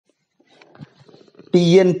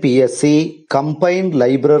Tnpsc-Combined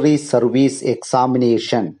Library Service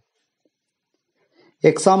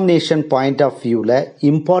Examination point of view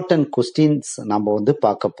important questions நம்ம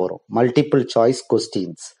பார்க்க போறோம். Multiple choice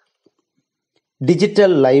questions.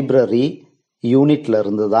 Digital library யூனிட்ல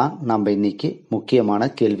இருந்து தான் நம்ம இன்னைக்கு முக்கியமான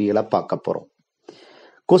கேள்விகளை பார்க்க போறோம்.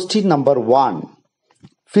 Question number 1.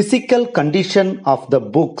 Physical condition of the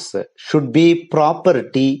books should be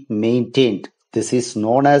properly maintained. This is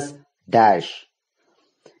known as dash.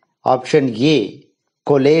 Option A,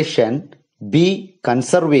 collation. B,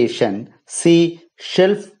 conservation. C,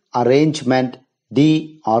 shelf arrangement. D,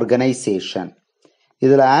 organization.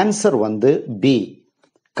 இதுல answer B,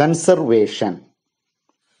 conservation.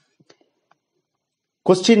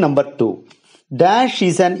 Question number 2. Dash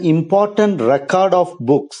is an important record of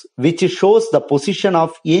books which shows the position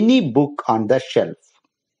of any book on the shelf.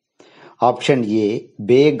 Option A,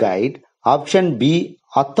 Bay Guide. Option B,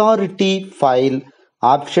 authority file.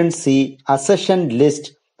 Option C, accession list.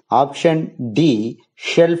 Option D,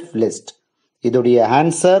 shelf list. இதோடைய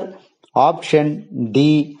answer option D,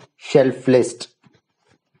 shelf list.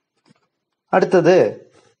 அடுத்தது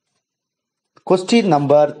question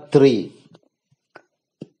number 3.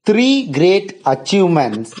 3 great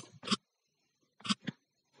achievements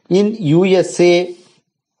in USA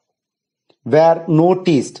were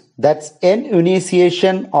noticed. That's an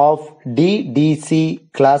initiation of DDC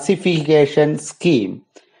classification scheme,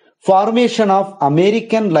 formation of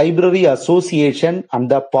American Library Association, and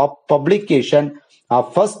the publication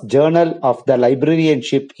of first journal of the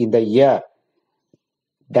librarianship in the year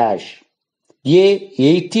dash. A,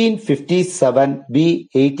 1857. B,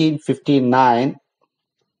 1859.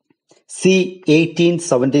 C,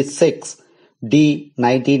 1876. D,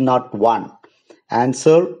 1901.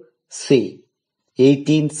 Answer C,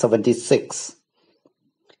 1876.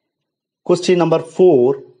 Question number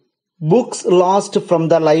 4. Books lost from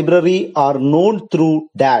the library are known through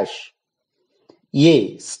dash.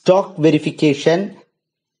 A, stock verification.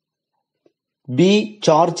 B,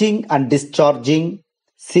 charging and discharging.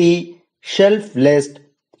 C, shelf list.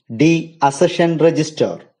 D, accession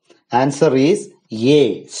register. Answer is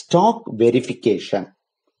A, stock verification.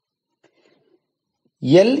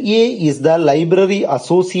 LA is the Library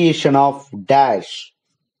Association of dash.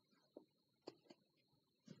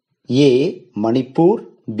 A, Manipur.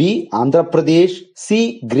 B, Andhra Pradesh. C,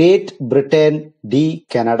 Great Britain. D,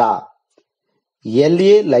 Canada.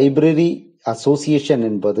 LA Library Association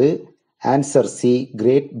என்பது answer C,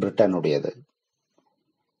 great Britain உடையது.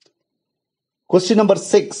 Question number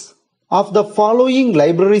 6. Of the following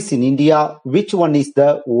libraries in India, which one is the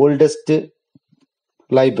oldest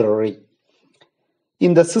library?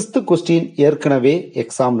 இந்த 6th question ஏற்கனவே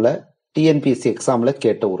எக்ஸாம்ல TNPSC எக்ஸாம்ல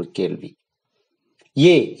கேட்ட ஒரு கேள்வி.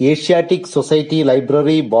 A, Asiatic Society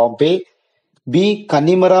Library, Bombay. B,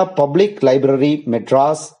 Kanimara Public Library,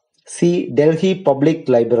 Madras. C, Delhi Public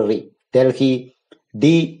Library, Delhi. D,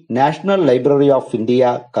 National Library of India,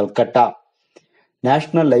 Calcutta.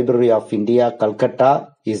 National Library of India, Calcutta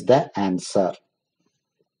is the answer.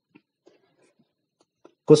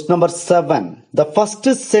 Question number 7. The first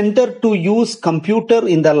center to use computer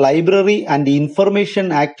in the library and information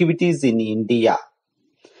activities in India.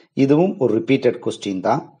 இதுவும் ஒரு repeated question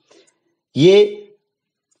தான். A,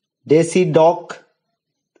 DesiDoc.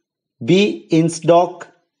 B, InsDoc.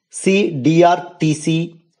 C, DRTC.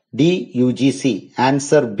 D, UGC.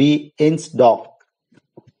 Answer B, InsDoc.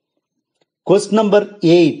 Question number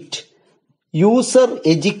 8. User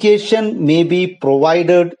education may be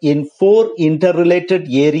provided in 4 interrelated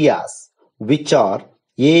areas, which are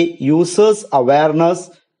A, users awareness,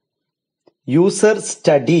 user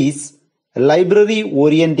studies, library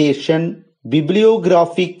orientation,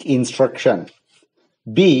 bibliographic instruction.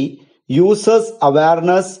 B, users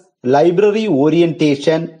awareness, library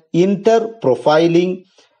orientation, interprofiling,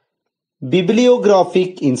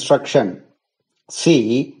 bibliographic instruction. C,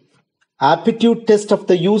 aptitude test of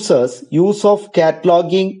the users, use of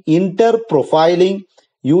cataloging, interprofiling,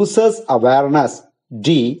 users awareness.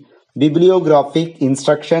 D, bibliographic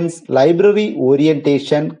instructions, library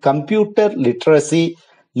orientation, computer literacy,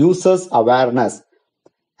 users awareness.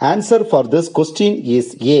 Answer for this question is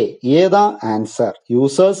A. A the answer.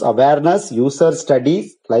 Users awareness, user studies,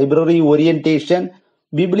 library orientation,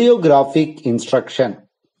 bibliographic instruction.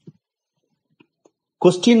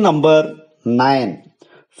 Question number 9.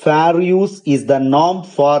 Fair use is the norm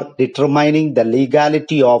for determining the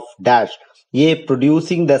legality of dash. A,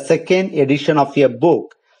 producing the second edition of a book.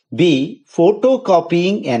 B,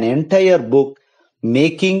 photocopying an entire book.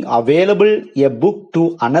 Making available a book to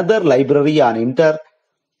another library on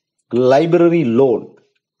inter-library loan.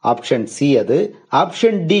 Option C அது.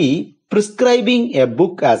 Option D, prescribing a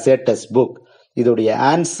book as a textbook. இதோடைய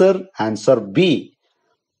answer B.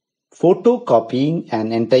 Photocopying an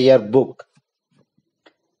entire book.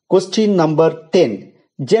 Question number 10.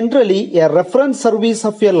 Generally, a reference service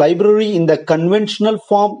of a library in the conventional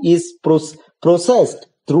form is processed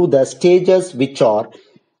through the stages which are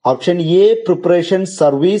option A, preparation,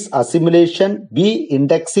 service, assimilation, B,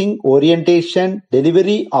 indexing, orientation,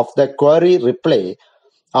 delivery of the query, reply.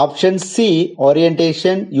 Option C,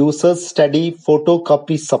 orientation, users study,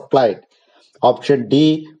 photocopy supplied. Option D,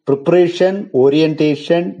 preparation,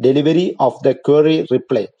 orientation, delivery of the query,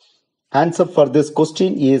 reply. Answer for this question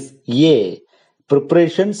is A,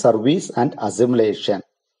 preparation, service and assimilation.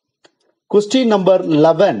 Question number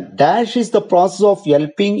 11. Dash is the process of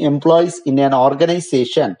helping employees in an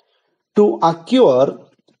organization to acquire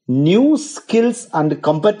new skills and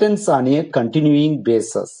competence on a continuing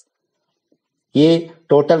basis. A,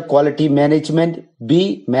 total quality management. B,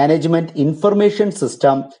 management information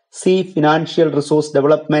system. C, financial resource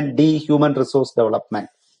development. D, human resource development.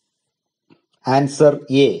 Answer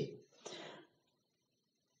A,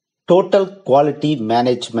 total quality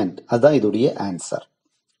management. அதான் இதுடைய answer.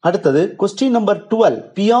 அடுத்தது question number 12.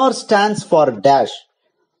 PR stands for dash.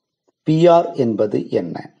 PR என்பது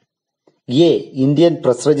என்ன? A, Indian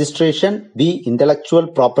Press Registration. B, Intellectual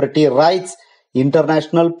Property Rights,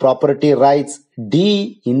 International Property Rights. D,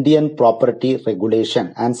 Indian Property Regulation.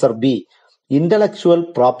 Answer B, Intellectual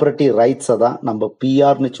Property Rights தான் நம்ம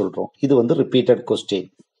PR னு சொல்றோம். இது வந்து repeated question.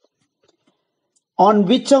 On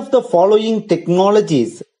which of the following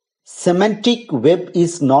technologies semantic web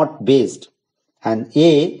is not based? And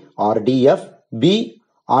A, RDF. B,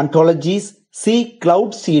 ontologies. C, cloud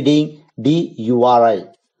seeding. D, URI.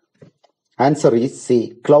 Answer is C,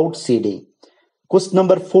 cloud seeding. Question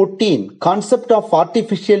number 14. Concept of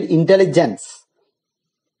artificial intelligence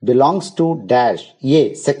belongs to dash. A,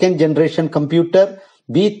 second generation computer.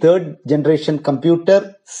 B, third generation computer.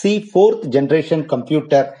 C, fourth generation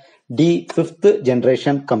computer. D, fifth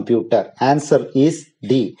generation computer. Answer is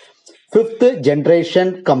D, fifth generation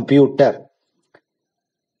computer.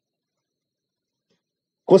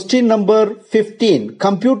 Question number 15.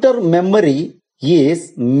 Computer memory is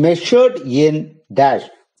measured in dash.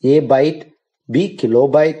 A, byte. B,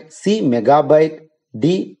 kilobyte. C, megabyte. D,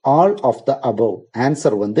 all of the above.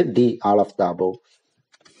 Answer வந்து D, all of the above.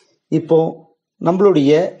 இப்போ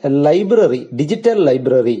நம்மளுடைய library, digital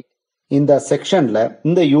library இந்த செக்ஷன்ல,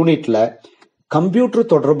 இந்த யூனிட்ல computer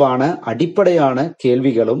தொடர்பான அடிப்படையான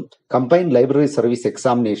கேள்விகளும் கம்பைன்ட் லைப்ரரி சர்வீஸ்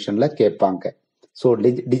எக்ஸாமினேஷன்ல கேட்பாங்க. ஸோ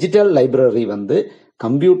டிஜிட்டல் லைப்ரரி வந்து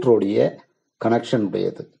கம்ப்யூட்டருடைய கனெக்ஷன்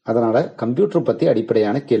உடையது. அதனால கம்ப்யூட்டர் பத்தி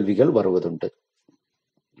அடிப்படையான கேள்விகள் வருவதுண்டு.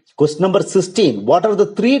 Question number 16. What are the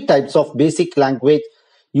three types of basic language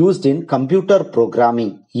used in computer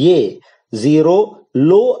programming? A, zero,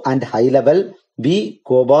 low and high level. B,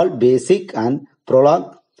 COBOL, basic and Prolog.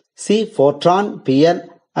 C, Fortran,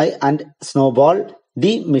 PLI and Snowball. D,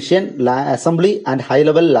 machine assembly and high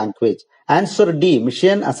level language. Answer D,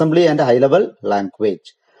 machine assembly and high level language.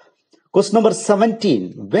 Question number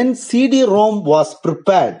 17. When CD-ROM was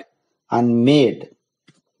prepared and made?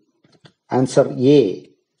 Answer A,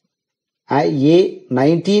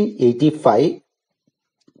 1985.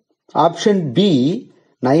 Option B,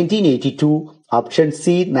 1982. Option C,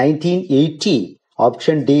 1980.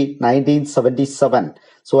 Option D, 1977.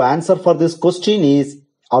 So answer for this question is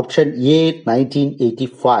option A,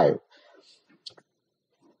 1985.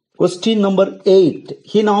 Question number 8.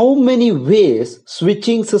 In how many ways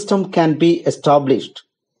switching system can be established?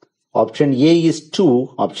 Option A is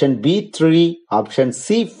 2. Option B, 3. Option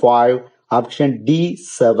C, 5. Option D,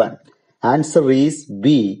 7. Answer is B,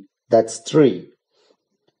 that's 3.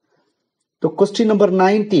 So question number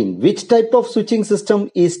 19. Which type of switching system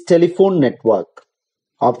is telephone network?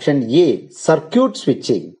 Option A, circuit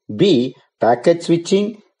switching. B, packet switching.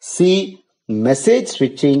 C, message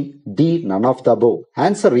switching. D, none of the above.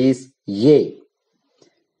 Answer is A,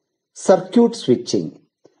 circuit switching.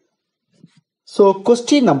 So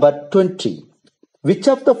question number 20. Which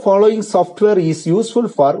of the following software is useful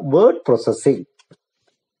for word processing?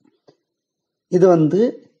 இது வந்து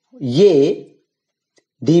A,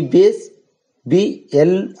 DBase. B,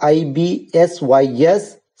 LIBSYS.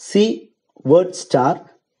 C, WordStar.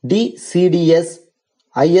 D, CDS,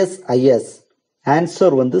 ISIS.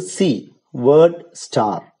 Answer வந்து C,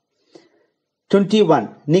 WordStar. 21.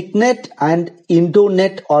 NICNet and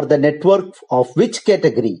IndoNet are the network of which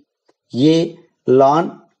category? A, LAN,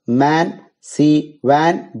 MAN. C,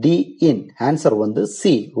 WAN. D, IN. Answer வந்து C,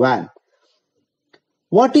 WAN.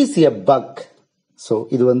 What is a bug? So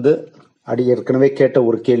இது வந்து அடி ஏற்கனவே கேட்ட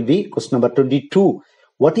ஒரு கேள்வி. Question number 22.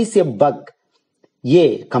 What is a bug?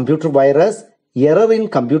 A. Computer virus, error in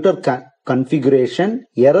computer configuration,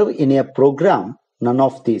 error in a program, none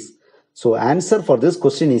of these. So answer for this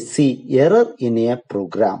question is C. Error in a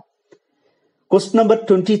program. Question number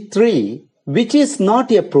 23. Which is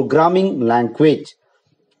not a programming language?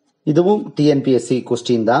 இதுவும் TNPSC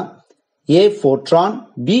question தான். A. Fortran,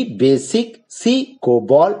 B. Basic, C.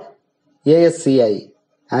 COBOL, ASCII.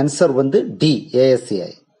 Answer வந்து D.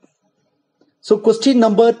 ASCII. So question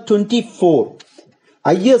number 24.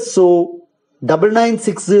 ISO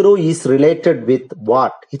 9960 is related with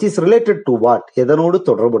what? It is related to what? எதனோடு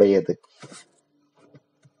தொடர்புடையது?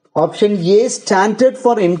 Option A, standard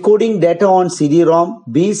for encoding data on CD-ROM,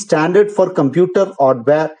 B, standard for computer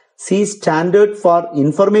hardware, C, standard for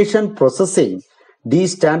information processing, D,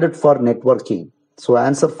 standard for networking. So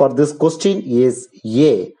answer for this question is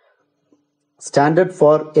A, standard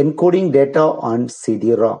for encoding data on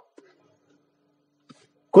CD-ROM.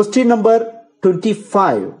 Question number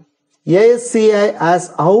 25. ASCII has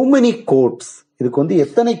how many codes? இதுக்கு வந்து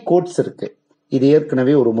எத்தனை quotes இருக்கு? இது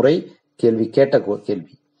ஏற்கனவே ஒரு முறை கேள்வி கேட்ட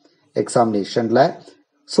கேள்வி எக்ஸாமினேஷன்ல.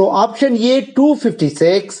 So option A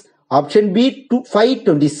 256, option B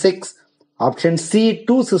 526, option C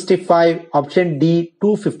 265, option D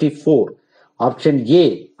 254, option A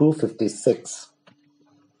 256.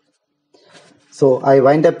 So I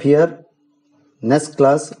wind up here. Next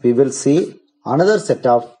class we will see another set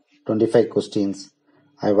of 25 questions.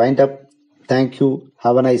 I wind up. Thank you.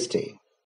 Have a nice day.